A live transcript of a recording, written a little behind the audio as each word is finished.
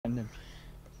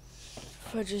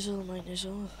Fudges all mine is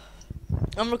off.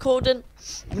 I'm recording.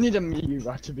 We need a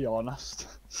Miura, to be honest.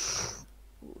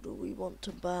 Who do we want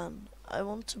to ban? I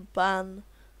want to ban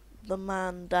the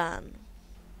man Dan.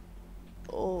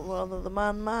 Or rather the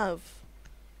man Mav.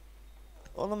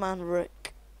 Or the man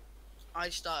Rick. I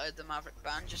started the Maverick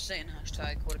ban, just saying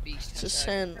hashtag what a beast. Just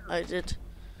saying I did.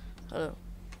 Hello.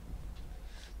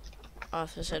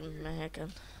 Arthur said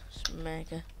Megan. It's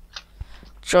mega.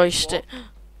 Joystick.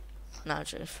 No,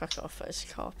 just fuck off, it's a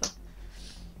copper.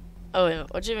 Oh wait,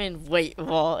 what do you mean, wait,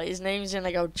 what? His name's in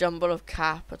like a jumble of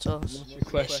capitals. What's your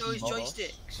question, So is Bob?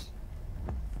 Joysticks.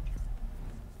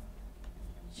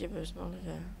 Gibbers not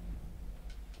again.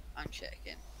 I'm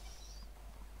checking.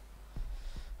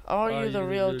 Are you the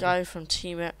real guy from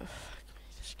Team Fuck me,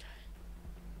 this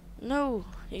guy. No,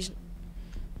 he's...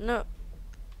 No.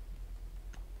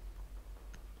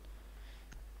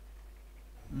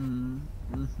 I'm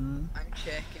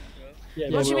checking, bro. Yeah,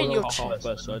 What do you mean you're so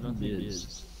I don't think he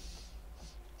is.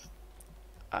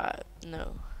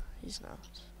 No, he's not.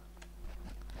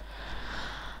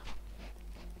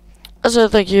 I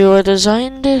don't think you were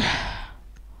designed it.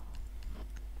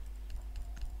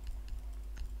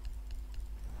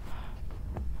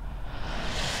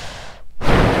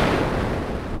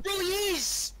 Bro, he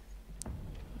is!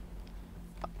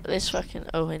 This fucking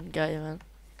Owen guy, man.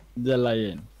 They're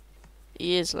lying.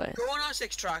 He is like. Go on our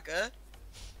 6 tracker,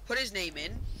 put his name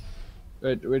in.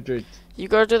 Wait. You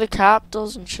gotta do the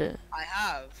capitals and shit. I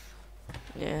have.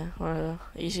 Yeah, whatever.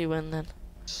 Easy win then.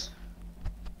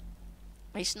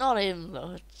 It's not him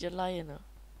though. You're lying though.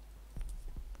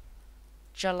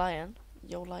 You're lying.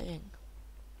 You're lying.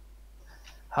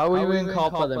 How are you in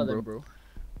copper then, bro?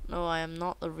 No, I am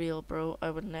not the real bro.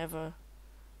 I would never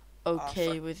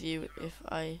okay with you if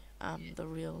I am the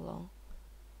real law.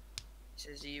 It's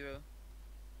a 0.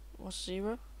 What's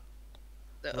 0?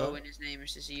 The What? O in his name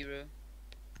is a 0.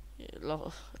 Yeah,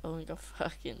 lol. Owen got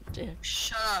fucking dick.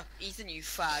 Shut up, Ethan, you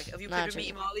fag. Have you Nah, played with joking.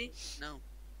 Meaty Marley? No.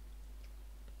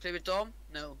 Play with Dom?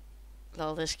 No.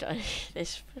 Lol, this guy.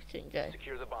 This fucking guy.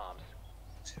 Secure the bombs.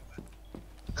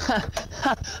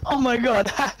 Oh my god!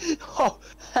 That's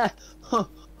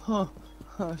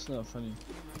not funny.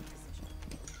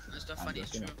 That's not I'm funny,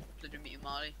 it's joking. true. Played with Meaty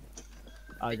Marley.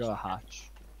 I got a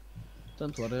hatch.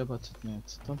 Don't worry about it,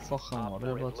 mate. Don't fucking Op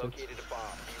worry 4 has about it. located a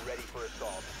bomb. Be ready for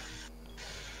assault.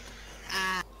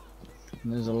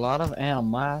 And there's a lot of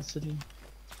animosity.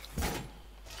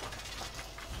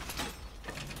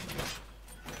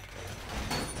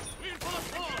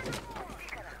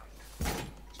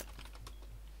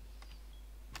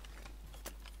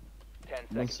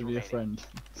 Wants to be a friend.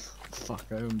 Fuck,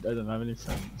 I don't have any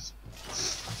friends.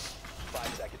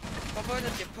 5 seconds. Papa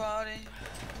at your party.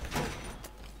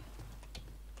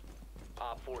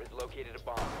 Op 4 has located a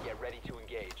bomb. Get ready to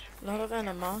engage. A lot of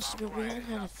animosity, but we ain't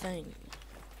had a thing.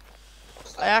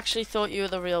 I actually thought you were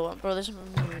the real one, bro. This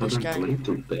guy. I'm going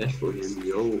to bed for him,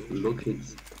 yo. Look at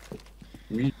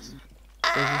me.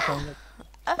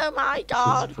 Oh my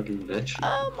god. Fucking bitch.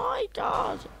 Oh my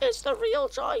god. It's the real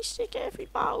joystick,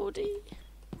 everybody.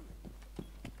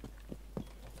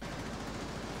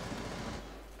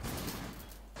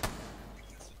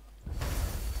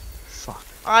 Fuck.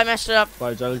 I messed it up.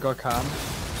 Right, I'll go cam.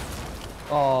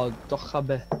 Oh, doch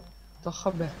habe.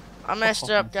 I messed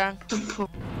it up, gang.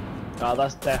 Ah,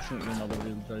 that's definitely not a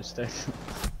real joystick.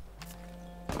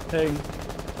 Ping.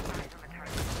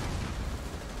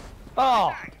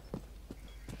 Oh!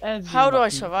 How do I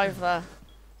survive that?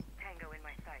 Tango in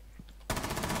my sights.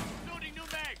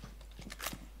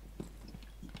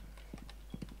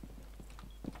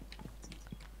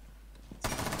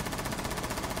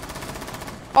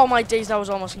 Oh my days, that was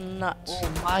almost nuts. Oh,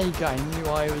 my guy knew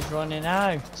I was running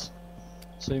out.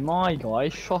 So my guy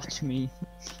shot me.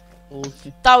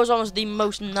 Okay. That was almost the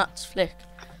most nuts flick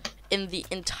in the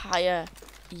entire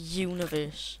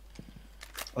universe.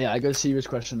 Yeah, I got a serious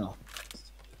question now.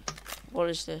 What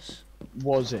is this?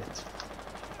 Was it?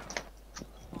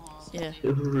 Yeah.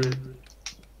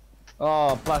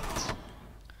 Oh, but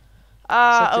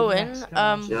Ah, Such a Owen, nice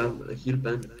guy. Yeah, heal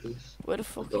Ben, please. where the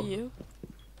fuck are you?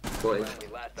 Boy. Friendly,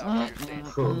 last operator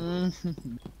standing.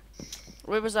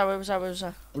 Where was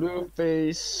that? blue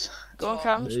face, Go on,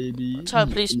 Cam. baby. Try,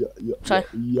 please. Yeah. Try.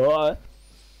 Yeah.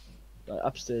 Right,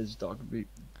 upstairs, dog. I'm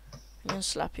gonna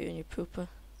slap you in your pooper.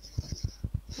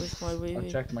 With my wee I wee.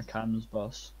 checked my cams,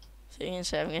 boss. So you're gonna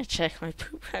say I'm gonna check my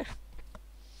pooper.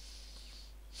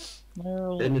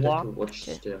 Ben, you have to watch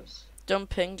Okay. stairs. Don't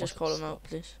ping, just call them out,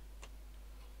 please.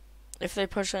 If they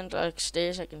push into like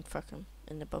stairs, I can fuck them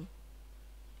in the bum.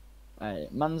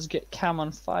 Right, man's get cam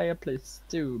on fireplace,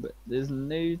 too, but there's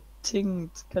no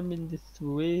thing coming this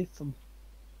way from.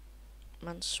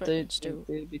 Man's sweating still.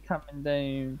 They'll be coming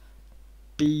down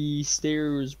B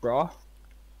stairs, bro.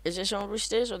 Is this on B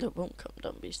stairs or they won't come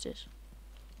down B stairs?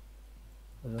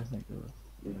 I don't think they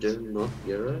will. They're not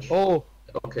garage? Oh,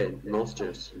 Okay, no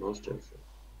stairs, no stairs.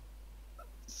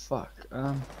 fuck.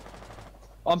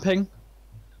 On ping.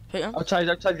 Pick 'em? Outside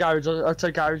garage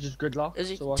is gridlock. Is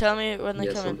he? So watch. Tell me when they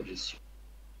Yeah, come in. somebody's.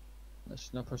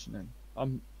 Let's not pushing in.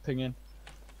 I'm pinging.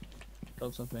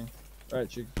 Got something.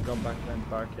 Right, you go back then,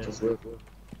 back here. Just wait.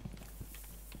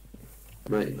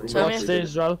 Mate, Tell Watch me- stairs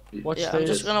as well. Watch Yeah, I'm stairs.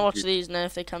 just gonna watch these, and then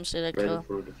if they come straight, I right kill in 'em.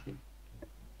 front of you.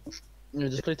 You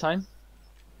just play time.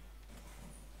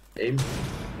 Aim.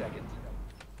 Seconds.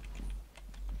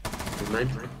 9.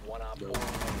 One op No.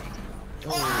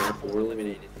 4 Oh,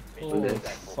 eliminated. Oh, Okay.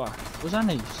 fuck. Was that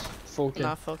nice? 4K.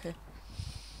 Nah, fuck it.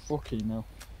 4K, no.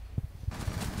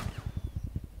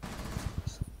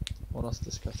 Well, that's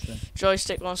disgusting.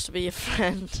 Joystick wants to be your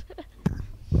friend.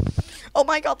 Oh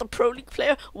my god, the Pro League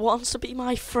player wants to be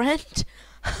my friend.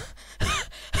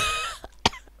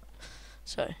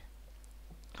 Sorry.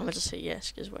 I'm gonna just say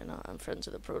yes, because why not? I'm friends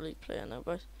with the Pro League player now,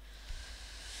 boys.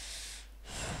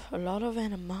 A lot of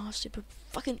animosity, but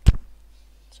fucking.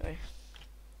 Sorry.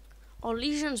 Oh,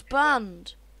 Legion's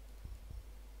banned.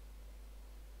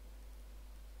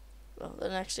 Well, the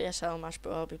next ESL match,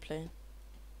 but I'll be playing.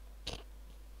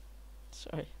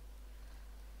 Sorry.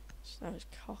 That was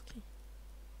cocky.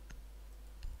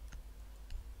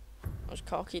 I was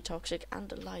cocky, toxic,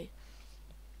 and a lie.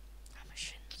 I'm a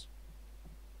shins.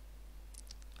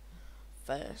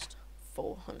 First,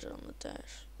 400 on the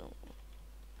dash. Oh.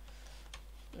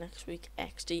 Next week,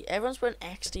 XD. Everyone's wearing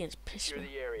XD and it's pissing Secure me.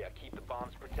 the area. Keep the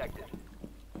bombs protected.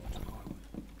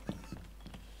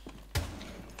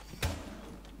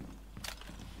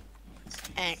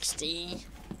 XD.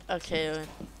 Okay, Owen.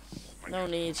 No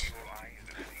need.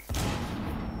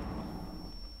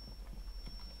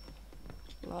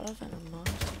 A lot of animals.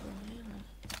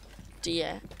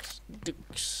 DX.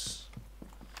 Dukes.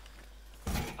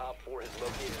 Op 4 has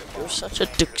located a bomb. You're such a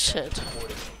duke's head.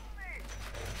 Reporting.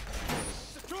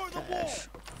 Dash.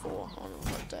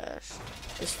 400 dash.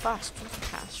 It's fast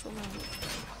with cash, remember.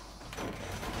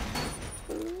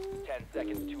 10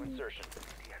 seconds to insertion.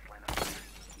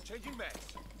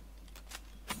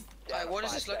 Alright, what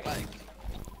does 5 this look seconds. like?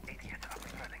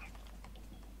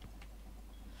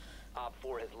 Op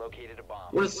 4 has located a bomb.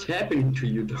 What is happening to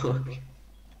you, dog?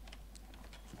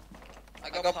 I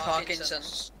got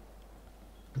Parkinson's.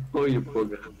 Oh, you poor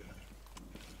guy.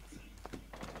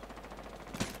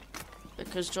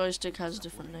 Because Joystick has a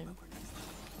different name.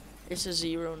 It's a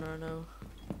 0, no.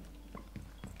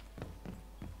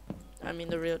 I mean,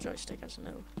 the real Joystick has a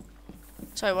no.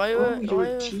 Sorry, why Oh, you you're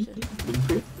AFK?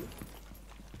 cheating.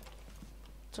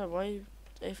 Sorry, why you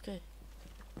AFK?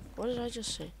 What did I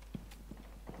just say?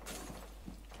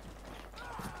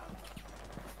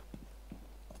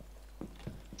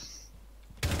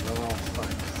 Oh,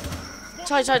 fuck.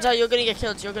 Ty, you're gonna get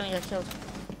killed,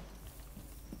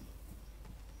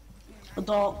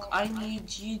 Doc, I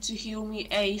need you to heal me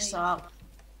ASAP.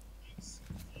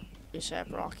 You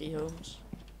said Rocky Holmes.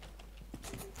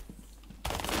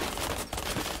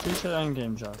 Teach your end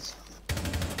game shots.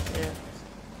 Yeah.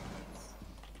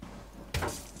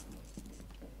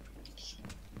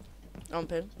 On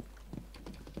pin.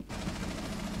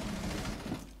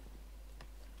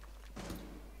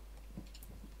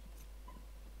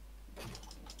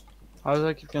 How did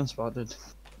I keep getting spotted?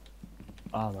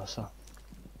 Ah, that's that.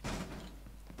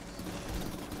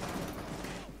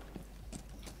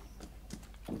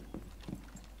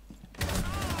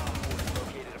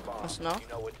 Located a bomb. That's not. You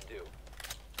know what to do.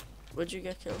 Where'd you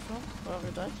get killed from?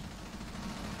 Wherever died?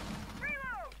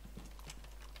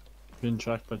 Being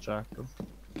tracked by Jackal.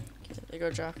 Okay, there you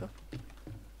go, Jacko.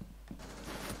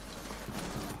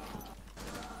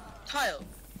 Kyle.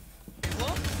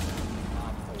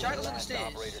 What? Jackal's on the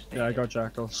stairs. Yeah, I got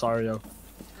Jackal. Sorry, yo.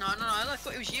 No, I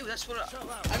thought it was you. That's what I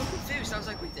got confused. I was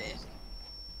like, wait there.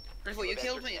 And I thought you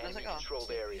killed me, and I was like, oh.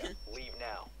 Controlled area. Leave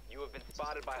now. You have been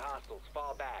spotted by hostiles.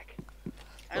 Fall back.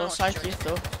 I don't Well, know side what you to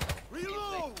though.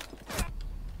 Reload!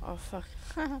 Oh fuck.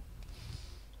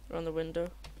 You're on the window.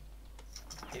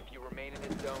 If you remain in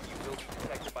this zone, you will be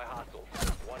detected by hostiles.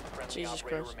 One friendly Jesus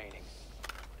operator Christ. remaining.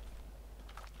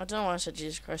 I don't know why I said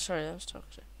Jesus Christ. Sorry, that was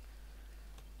toxic.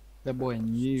 That boy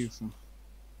knew from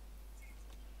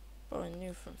But I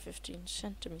knew from 15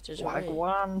 centimeters Wag away.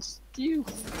 one stew.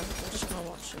 I'm just gonna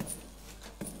watch it.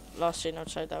 Last scene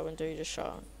outside that window, you just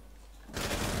shot him.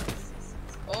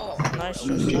 Oh, Nice,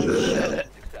 just nice.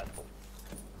 Successful.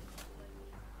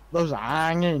 Those are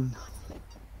hanging.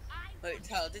 wait,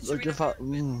 Kyle, did you Look read if I.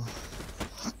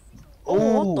 that?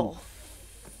 Oh, what the?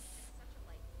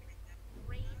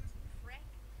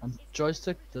 And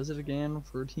Joystick does it again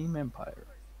for Team Empire.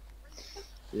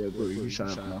 Yeah, bro, you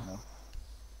shan't now.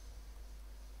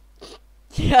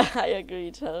 Yeah, I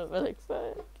agree, tell him, like,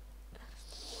 fuck.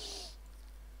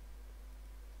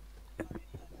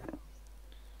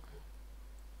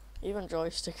 Even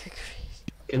Joystick agrees.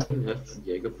 Can I have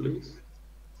Jaeger, please?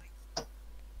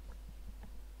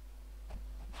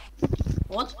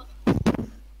 What?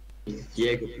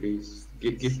 Jaeger, please.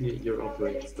 Give me your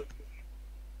operator.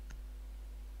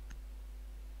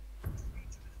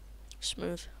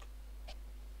 Smooth.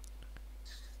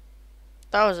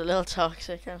 That was a little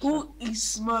toxic. I'm sorry. Who is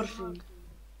smurfing?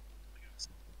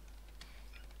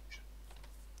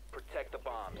 Protect the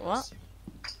bomb. What?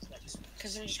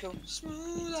 Cause then just go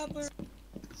smooth operator.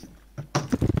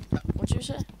 What'd you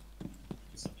say?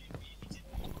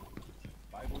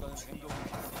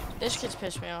 This kid's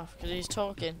pissed me off because he's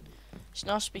talking. He's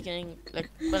not speaking like.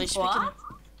 Well, he's speaking. What?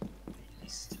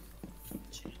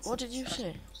 What did you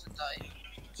say?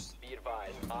 Be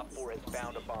advised, Op 4 has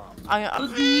found a bomb.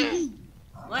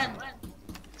 When?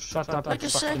 Shut up, Like a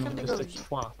second ago. autistic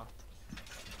twat.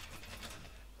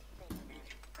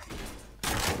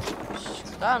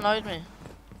 That annoyed me.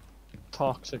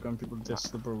 Toxic when people diss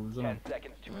the bros, isn't 10 it?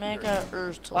 seconds to Mega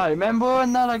Urtal. I remember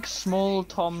when that like small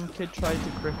Tom kid tried to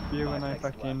grip you and I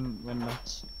fucking went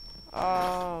nuts.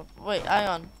 Oh, wait, hang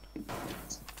on.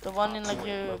 The one in like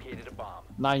you, located a bomb.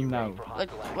 9 now. For like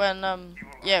hostile when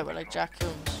yeah, with like Jack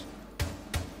Coombs.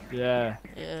 Yeah.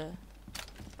 Yeah,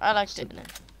 I liked it in it.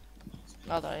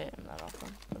 Not that I hate him that often,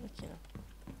 but like, you know,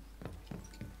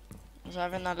 I was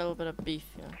having that little bit of beef,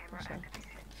 you know. So,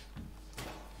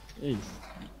 Eef.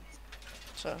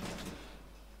 so.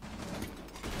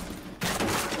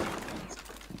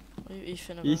 What are you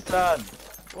beefing about? Ethan!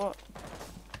 What?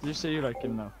 Did you say you like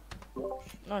him now?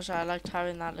 No, so I liked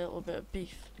having that little bit of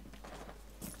beef.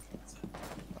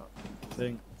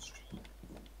 Thing.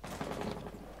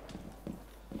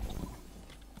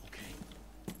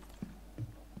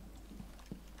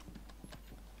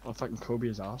 I'll fucking Kobe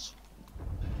his ass.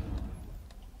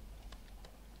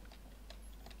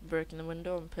 Breaking the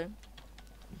window and pin.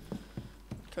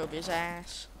 Kobe's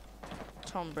ass.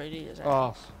 Tom Brady is ass.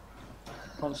 Oh.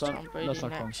 Constant. Tom Brady That's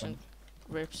not next constant.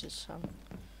 and rapes his son.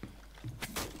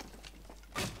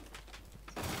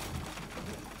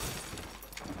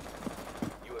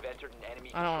 You have entered an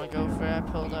enemy I don't want to control go for it. I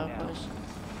zone. pulled Leave out, now. boys.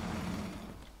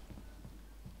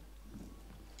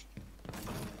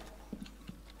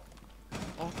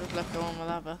 Oh, good luck going with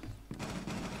lava.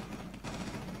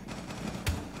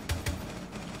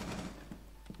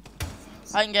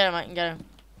 I can get him. I can get him.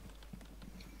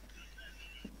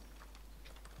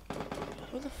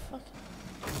 Who the fuck?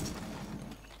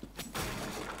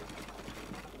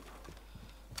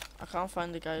 I can't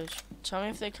find the guys. Tell me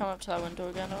if they come up to that window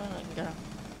again, Owen, I can get them.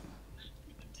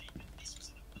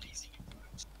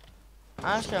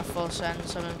 I'm just gonna full send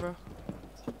something, bro.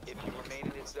 If you remain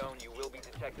in this zone, you will be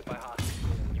detected by hostiles.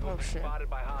 You Oh, will be shit. spotted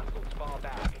by hostiles. Fall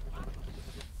back.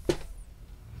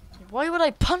 Why would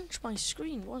I punch my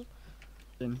screen? What?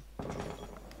 In.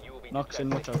 You will be Knocks in,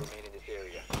 detected watch if out. you remain in this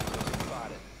area. You will be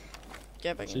spotted.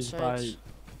 Get back She's inside.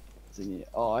 by thingy.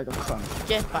 Oh, I got cramped.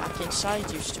 Get back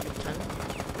inside, you stupid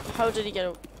cunt. How did he get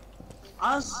out?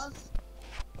 Us?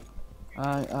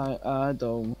 I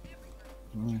don't.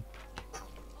 Mm.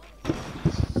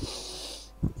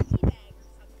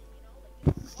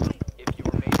 If you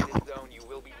remain in this zone, you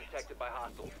will be detected by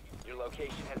hostiles. Your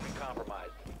location has been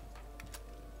compromised.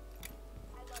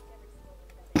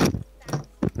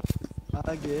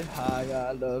 I get high,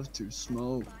 I love to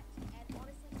smoke.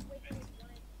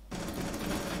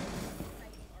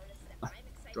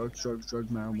 Drugs,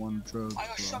 marijuana, drugs. I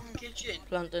got shot in the kitchen.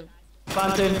 Planting.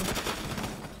 Planting!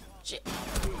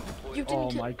 You didn't Oh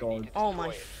kill- my god. Oh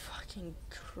my fucking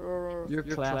crow. You're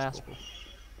class.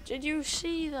 Did you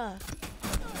see that?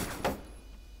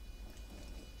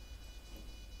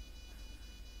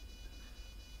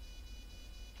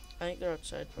 I think they're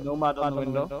outside, bro. Nomad on the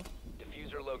window.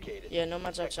 Diffuser located. Yeah,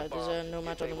 Nomad's Protect the outside. There's bomb. a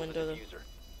Nomad on the Disable window though. diffuser.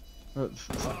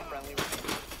 Friendly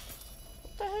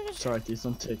What the heck is Sorry, these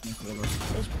don't take me forever.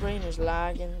 This brain is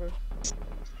lagging, bro.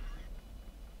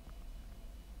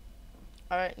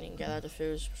 Alright, you can get that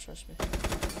diffuse, trust me.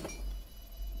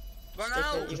 Run Stick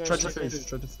out! it, you guys Try to stick it. finish,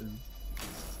 try to finish.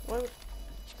 Why would...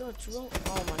 He's got a drone.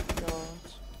 Oh my god.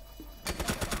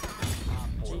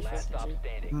 Four G last stop fucking G.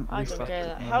 standing. I don't get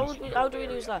that. How do we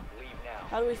lose that? Leave now.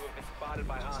 How do we... You have been spotted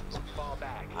by hostiles. Fall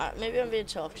back. Maybe I'm being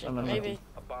toxic. I'm not Maybe...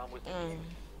 A bomb was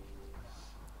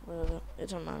Whatever. It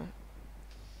don't matter.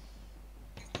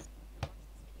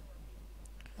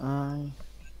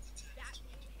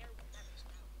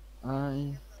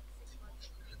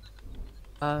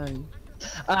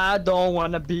 I don't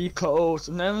wanna be close.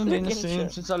 I've never been the Look in same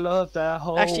chat. since I loved that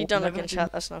whole. Actually, don't look Never in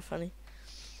chat. That's not funny.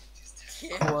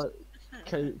 What?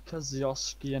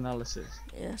 Kozioski analysis.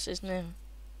 Yeah, that's his name.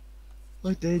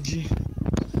 Like Deji.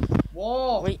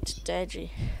 Whoa! Wait,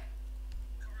 Deji.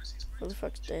 Who the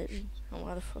fuck's Deji? And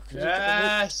why the fuck is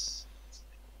Yes!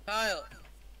 Kyle. he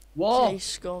Whoa! Jay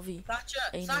Scovey. Thatcher.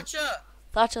 Ain't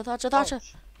Thatcher. Thatcher.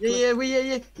 Yeah.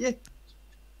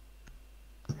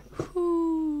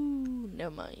 Whoo,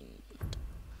 never mind.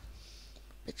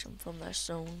 Bitch, I'm from that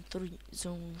zone 3.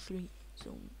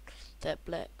 That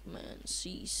black man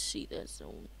see that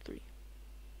zone 3.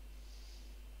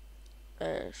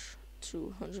 Dash,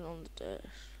 200 on the dash.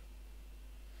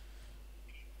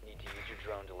 Need to use your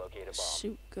drone to locate a bomb.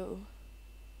 Suit go.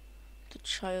 The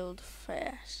child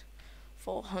fast.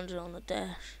 400 on the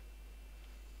dash.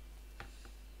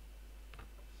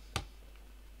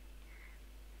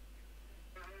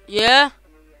 Yeah?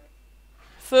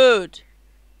 Food.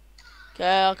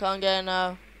 Okay, I can't get it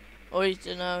now. Or eat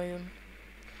it now even.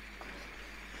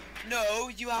 No,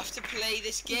 you have to play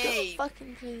this You gotta game.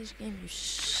 fucking play this game, you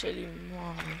silly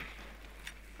moron.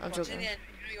 I'm What's in joking. the end?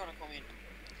 You know you wanna come in.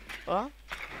 What?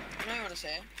 You know you wanna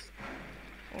say it.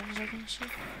 What was I gonna say?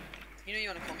 You know you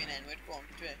wanna come in, Edward. Go on,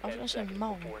 do it. I was gonna say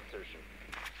mom. Before insertion.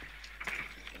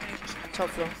 Top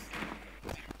floor.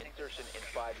 Insertion in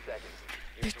 5 seconds.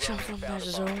 Your Bitch, drone I'm from has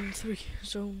that found a bomb. zone 3.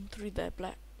 Zone 3, that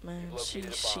black man. You've See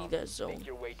located a bomb. that zone. Make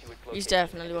your way to its He's location.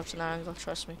 definitely watching that angle,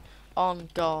 trust me. On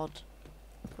God.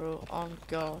 Bro, on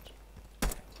God.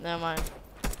 Never mind.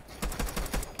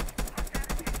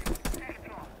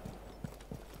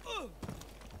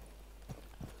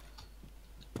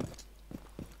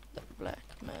 The black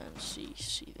man see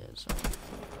that zone.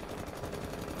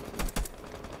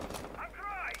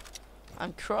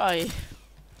 I'm crying.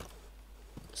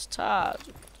 It's tired.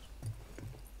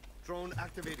 Drone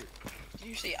activated. Did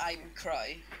you say I would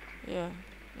cry? Yeah.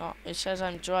 No, it says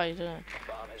I'm dry, doesn't it?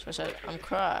 Bomb has So I been said, located. I'm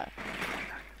crying.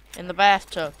 In the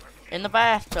bathtub. In the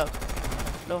bathtub.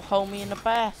 Little homie in the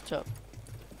bathtub.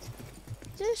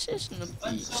 This isn't a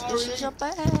beach. This is a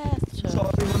bathtub.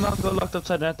 Sorry, we're not got locked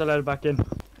upside down. I have to let it back in.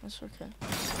 That's okay.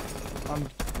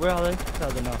 Where are they? I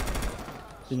don't know.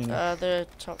 Seen you now. The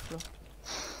top floor.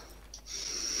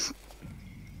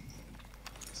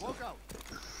 Smoke out.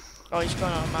 Oh, he's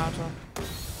going on a marathon.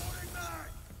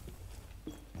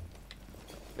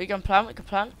 We can plant.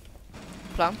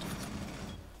 Plant.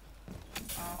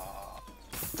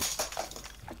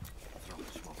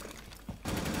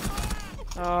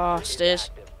 Oh, stairs.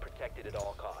 Active, protected at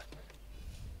all costs.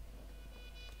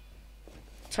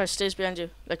 Sorry, stairs behind you.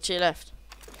 Look to your left.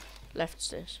 Left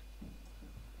stairs.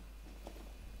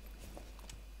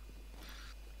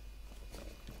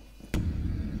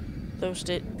 Those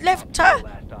stairs. Left turn!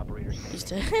 Last operator standing. He's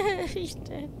dead. He's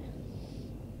dead.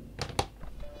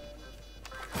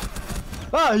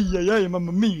 Ay,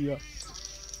 mamma mia.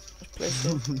 Let's play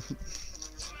still.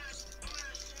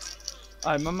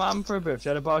 Alright, my mum for her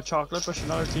birthday had a bar of chocolate, but she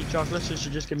not to eat chocolate, so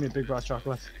she just gave me a big bar of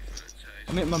chocolate.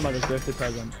 I made my mother's birthday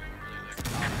present.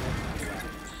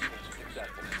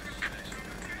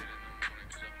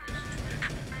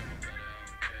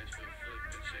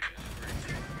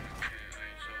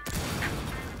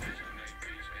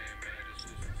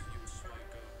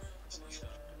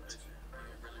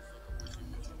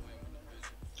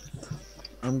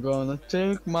 I'm gonna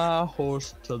take my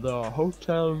horse to the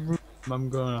hotel room. I'm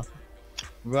gonna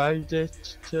ride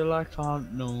it till I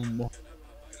can't no more.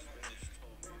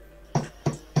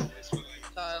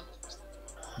 Kyle.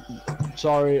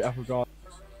 Sorry, I forgot.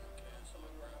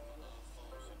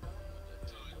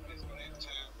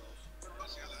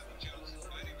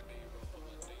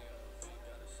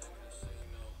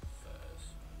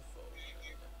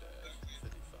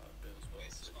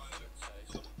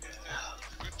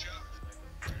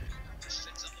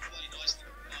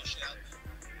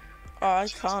 Oh, I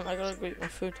can't. I gotta eat my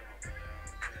food.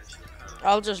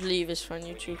 I'll just leave this one.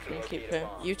 You two can keep playing.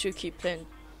 You two keep playing.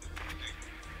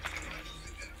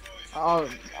 Oh,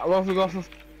 what have we got for?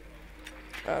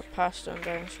 Pasta and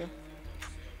down, sure.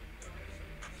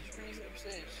 Bring it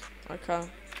upstairs. I can't.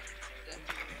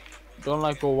 Don't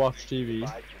like go watch TV.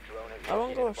 I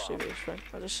won't go watch TV, it's fine.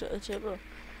 I'll just sit at the table,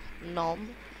 nom,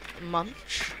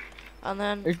 munch, and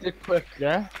then, Is it quick,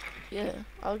 yeah? yeah,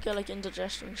 I'll get like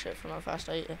indigestion shit from how fast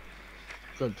I eat it.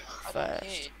 Good.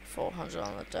 Fast, 400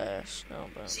 on the dash, no,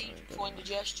 but... See, for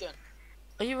indigestion.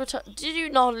 Are you did you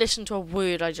not listen to a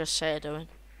word I just said, Owen?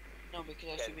 No,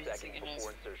 because I should be thinking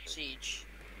of Siege.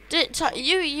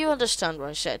 You understand what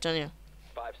I said, don't you?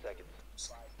 5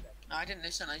 seconds. No, I didn't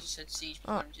listen. I just said Siege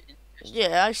Oh. before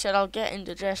Yeah, I said I'll get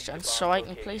indigestion so I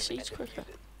can play seats quicker.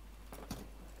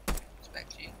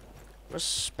 Respect you.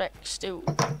 Respect still.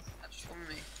 That's from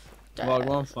me. Well,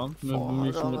 go on, fam.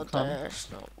 Forward on the dash.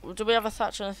 No. Do we have a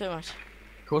Thatcher and a Thermite?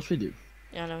 Of course we do.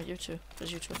 Yeah, no, you two.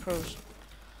 Because you two are pros.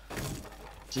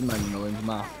 Didn't mind knowing the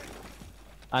map.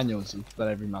 I know it, but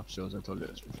every map shows I told you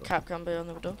this before. Cap can be on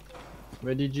the door.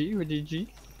 Ready G? Ready G?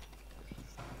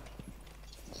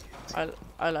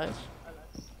 I lied.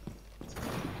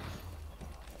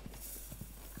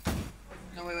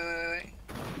 No, wait.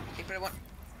 You better want.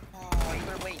 Oh, you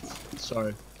better wait.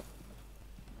 Sorry.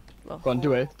 Well, Go on,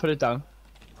 do it. Put it down.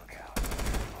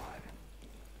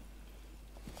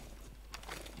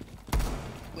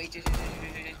 Wait.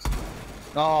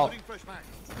 Oh, Putting fresh mag.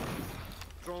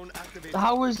 Drone activated.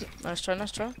 how was... nice try,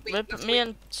 nice try. Wait, Me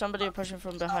and somebody are pushing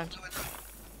from behind.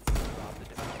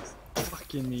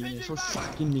 Fucking me, it's so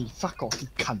fucking me. Fuck off, you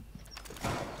cunt. You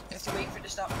have to wait for it to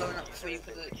start blowing up before you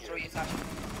throw your Thatcher.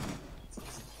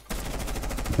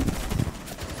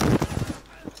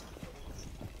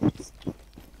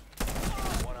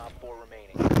 One op 4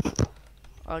 remaining.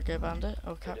 I'll get bandit.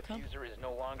 Oh, The cap can. diffuser is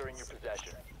no longer in your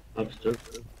possession. Upstairs.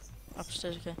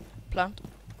 Upstairs, okay. Plant.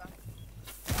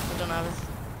 I don't have it.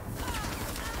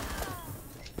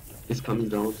 He's coming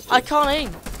down. I can't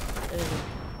aim! There you go.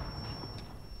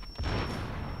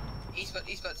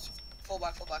 He's got fall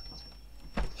back.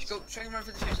 Just go, try and run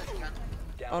for the stairs if you can. Down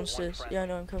to On one stairs. friendly. Yeah, I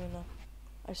know, I'm coming now.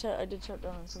 I did shut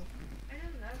down, I'm coming. I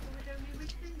don't know, someone told me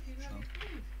which things you have to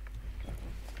do.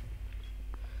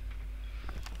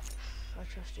 I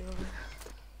trust you, Robin.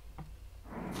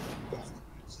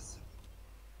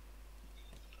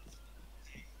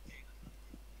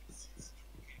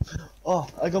 Oh,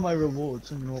 I got my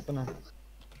rewards. I'm gonna open them.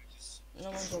 No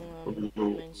one's on the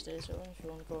main stairs, so if you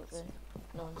want to go up there.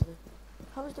 No one's there.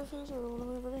 How is the freezer all the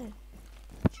way over there?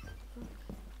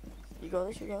 You got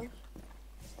this,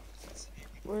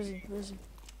 Where is he?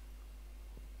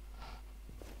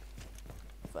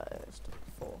 First,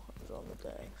 400 on the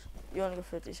dash. You only got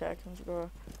 50 seconds,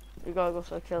 you gotta go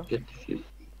for a kill. Get defused.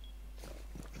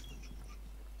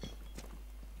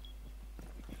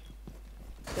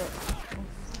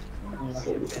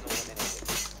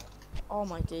 Oh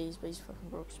my days, but he's fucking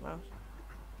broke his mouse.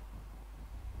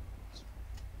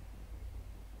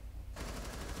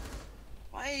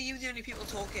 Why are you the only people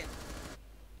talking?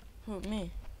 Who,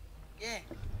 me? Yeah.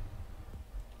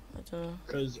 I don't know.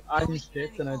 Because I'm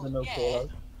skipped and I don't know call out.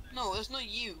 No, it's not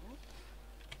you.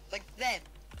 Like them.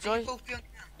 Joy- They both be on cam.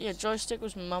 Yeah, Joystick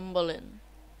was mumbling.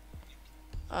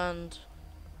 And...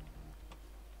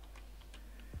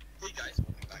 Hey guys,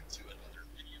 welcome back to another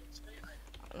video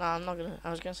today. Nah, I'm not gonna...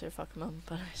 I was gonna say fuck mum,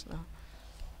 but it's not.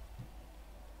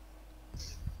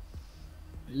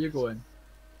 You going?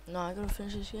 No, I gotta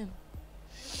finish this game.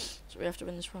 So we have to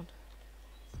win this round.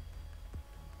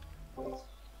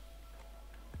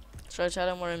 Should I tell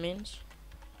him what it means?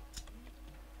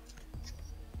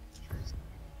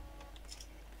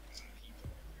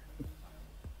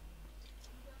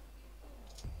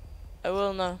 I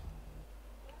will now.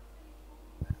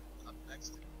 Up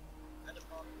next,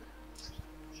 Edinburgh.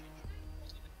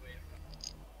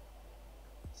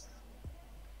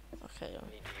 Okay,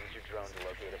 You need to use your drone to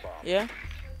locate a bomb. yeah?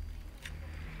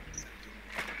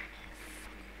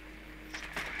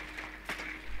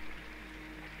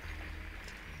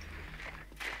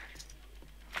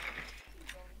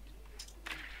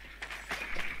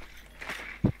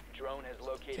 Drone has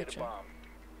located Kitchen. a bomb.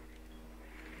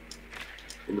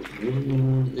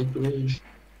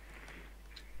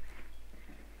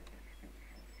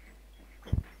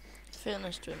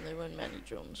 Fairness to him, there weren't many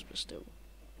drums, but still.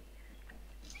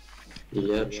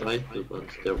 Yeah, tried to, but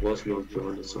there was no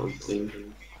drone or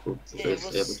something. Who Yeah, was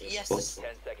well, able to yes, spot.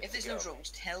 10 seconds if there's to no go.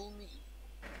 drones, tell me.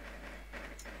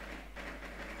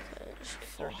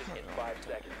 Insertion in 5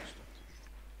 seconds.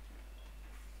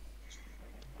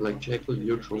 Like Jekyll,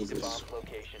 your drone Proceed to is bomb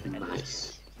location and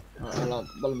nice. Alla,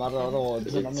 väl man rör av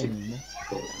sina minne.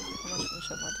 I must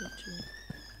finish up my day too.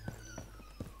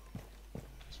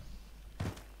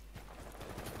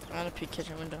 I'm gonna peek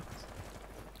kitchen window.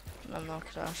 And then knock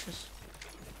it ashes.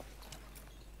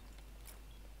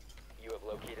 you have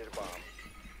located a bomb.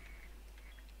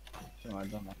 No, I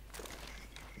don't know.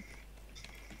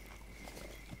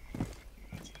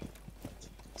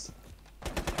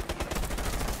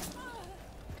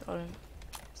 Got him.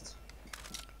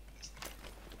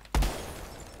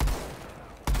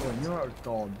 Oh, you're a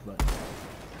god, but...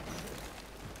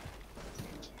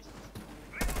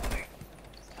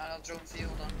 I'll drone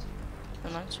field on.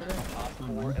 And actually, Op 4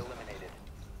 eliminated.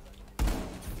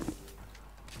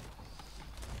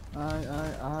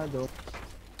 I don't...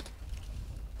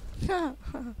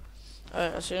 Alright,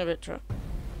 I'll see you in a bit, Troy.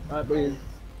 Right, but yeah,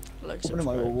 Like, one of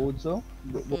my subscribe. rewards though.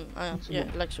 I am. Yeah,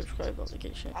 like, subscribe,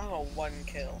 obligation. I got 1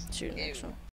 kill. See you in the next Ew. one.